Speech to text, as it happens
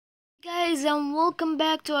Guys, and welcome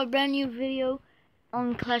back to a brand new video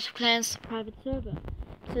on Clash of Clans private server.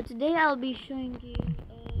 So today I'll be showing you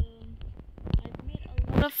I've made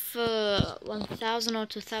a lot of 1000 or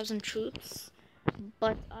 2000 troops,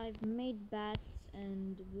 but I've made bats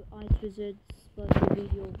and ice wizards, but the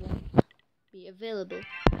video won't be available.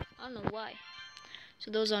 I don't know why. So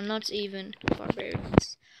those are not even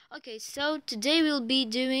barbarians. Okay, so today we'll be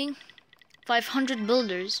doing 500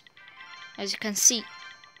 builders, as you can see.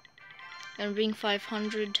 And bring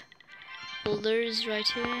 500 builders right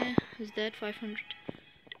here. Is that 500?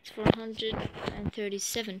 It's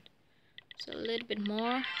 437. So a little bit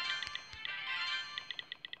more.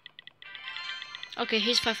 Okay,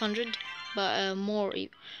 here's 500, but more.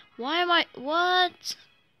 Why am I? What?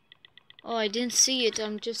 Oh, I didn't see it.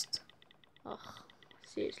 I'm just. Oh,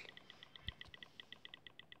 seriously.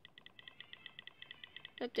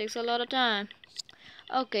 That takes a lot of time.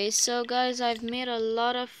 Okay, so guys, I've made a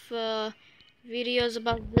lot of videos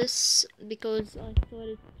about this because I thought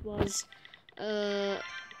it was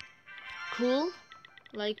cool,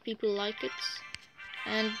 like people like it,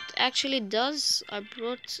 and actually does. I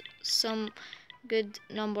brought some good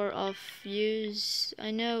number of views.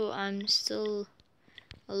 I know I'm still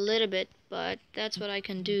a little bit, but that's what I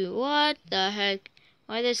can do. What the heck?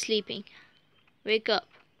 Why are they sleeping? Wake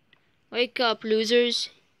up, losers.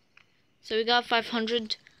 So we got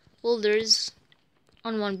 500 builders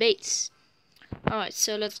on one base. Alright,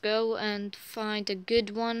 so let's go and find a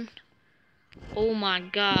good one. Oh my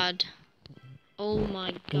god. Oh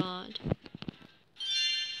my god.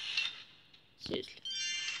 Seriously.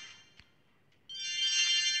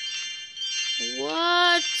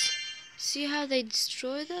 What? See how they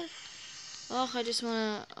destroy that? Oh, I just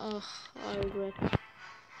wanna... Oh, I regret.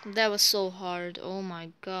 That was so hard. Oh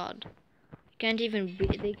my god. Can't even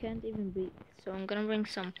breathe. They can't even breathe. So I'm gonna bring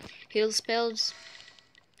some heal spells,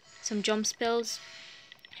 some jump spells,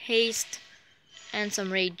 haste, and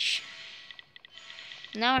some rage.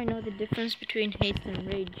 Now I know the difference between haste and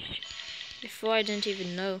rage. Before I didn't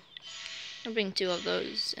even know. I'll bring 2 of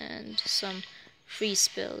those and some free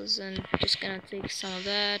spells, and just gonna take some of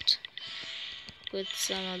that with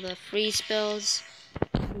some of the free spells.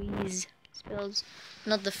 Freeze spells,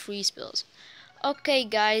 not the free spells. Okay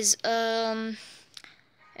guys, in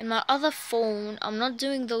my other phone I'm not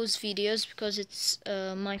doing those videos because it's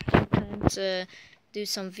my phone can't do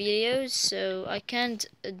some videos, so I can't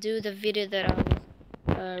do the video that I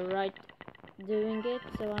was doing it.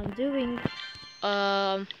 So I'm doing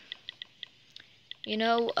I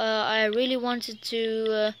really wanted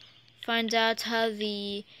to find out how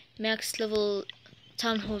the max level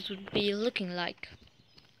town halls would be looking like,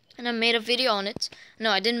 and I made a video on it. No,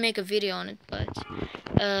 I didn't make a video on it, but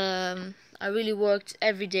I really worked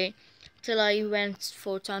every day till I went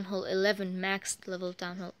for Town Hall 11, max level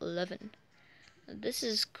Town Hall 11. This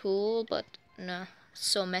is cool, but no,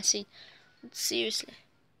 so messy. Seriously,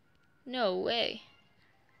 no way.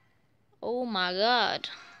 Oh my god.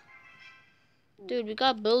 Dude, we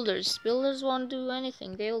got builders. Builders won't do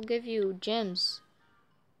anything. They'll give you gems.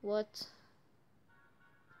 What?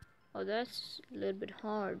 Oh, that's a little bit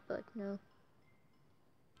hard, but no.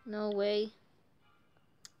 No way.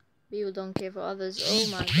 People don't care for others. Oh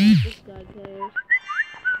my god, this guy cares.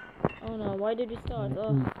 Oh no, why did you start?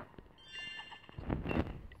 Oh.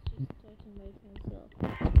 Just starting by myself.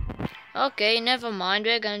 Okay, never mind.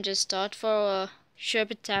 We're gonna just start for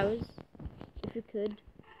Sherbet Towers. If you could.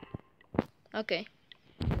 Okay.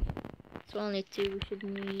 So only 2 we should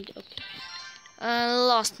need. Okay.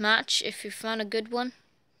 Last match. If you found a good one,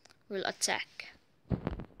 we'll attack.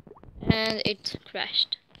 And it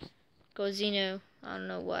crashed. Cause I don't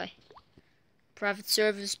know why. Private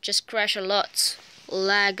servers just crash a lot,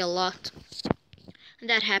 lag a lot. And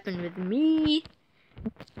that happened with me.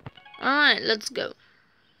 Alright, let's go.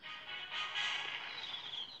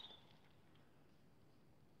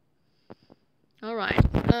 Alright,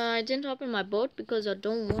 I didn't open my boat because I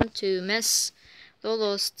don't want to mess with all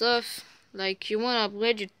those stuff. Like, you want to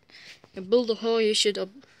upgrade your builder hall, you should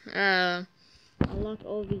unlock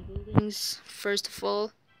all these buildings first of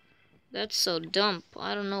all. That's so dumb.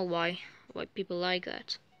 I don't know why people like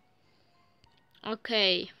that.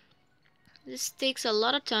 Okay, this takes a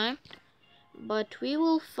lot of time, but we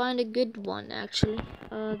will find a good one actually.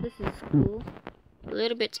 This is cool. A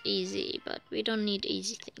little bit easy, but we don't need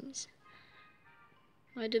easy things.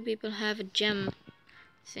 Why do people have a gem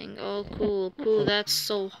thing? Oh, cool. That's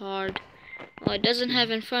so hard. Well, it doesn't have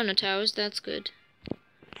Inferno towers. That's good.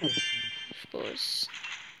 Of course.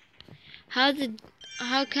 How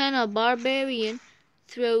can a barbarian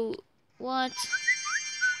throw what?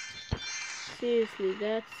 Seriously,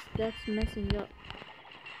 that's messing up.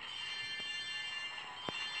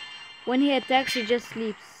 When he attacks, he just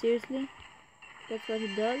sleeps. Seriously? That's what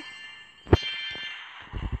he does?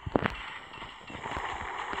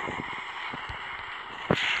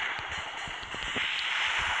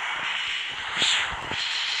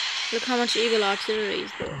 Look how much evil artillery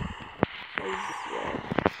is there.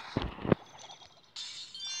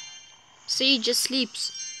 See, he just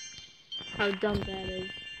sleeps. How dumb that is.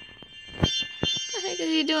 What the heck is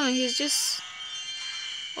he doing? He's just...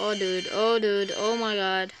 Oh dude, oh my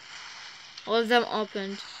god. All of them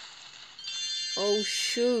opened. Oh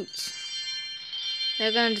shoot.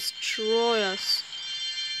 They're gonna destroy us.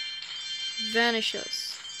 Vanish us.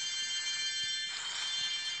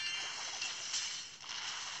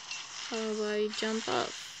 How do I jump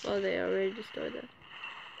off? Oh, they already destroyed that.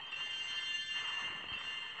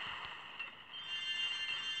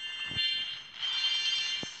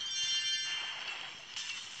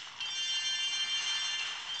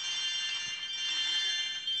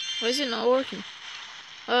 Why is it not working?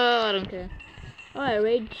 Oh, I don't care. Alright,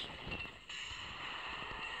 rage.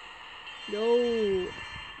 Yo,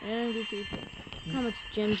 angry people. How much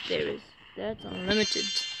gems there is? That's unlimited.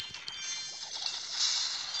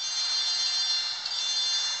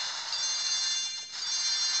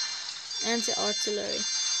 Anti-artillery.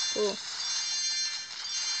 Cool.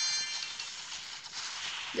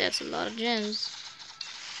 That's a lot of gems.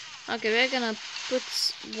 Okay, we're gonna put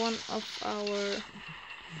one of our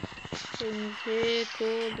things here.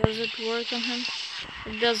 Cool. Does it work on him?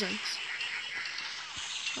 It doesn't.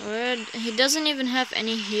 Alright, he doesn't even have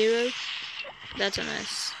any hero. That's a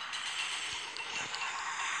mess.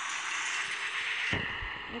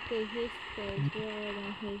 Okay, his spells. Where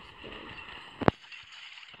are his spells?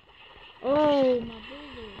 Oh, my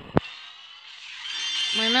builder.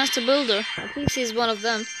 My master builder. At least he's one of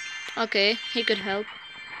them. Okay, he could help.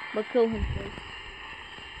 But kill him first.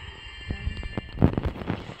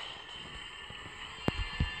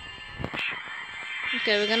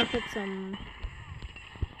 Okay, we're gonna put some...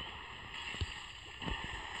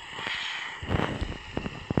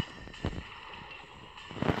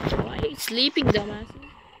 Why are you sleeping, dumbasses?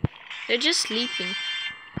 They're just sleeping.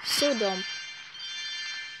 So dumb.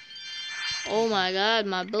 Oh my god,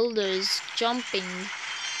 my builder is jumping.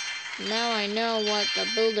 Now I know what the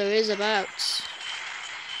builder is about.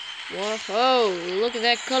 Whoa, look at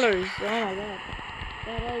that colors. Oh my god.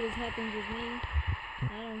 That always happens with me. I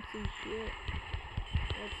don't see shit.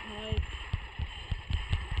 Let's hide.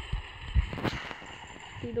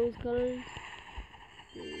 See those colors?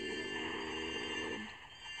 Good.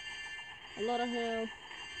 A lot of hell.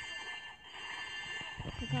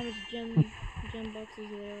 Look how much gem boxes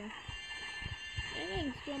there are.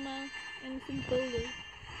 And from our innocent builders.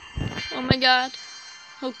 Oh my god.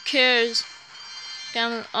 Who cares?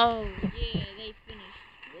 Damn. Oh yeah, they finished.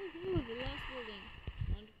 Woohoo, the last building.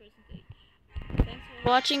 100%. Thanks for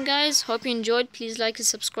watching, guys. Hope you enjoyed. Please like and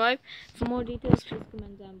subscribe. For more details, please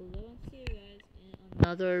comment down below. And see you guys in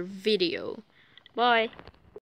another video. Bye.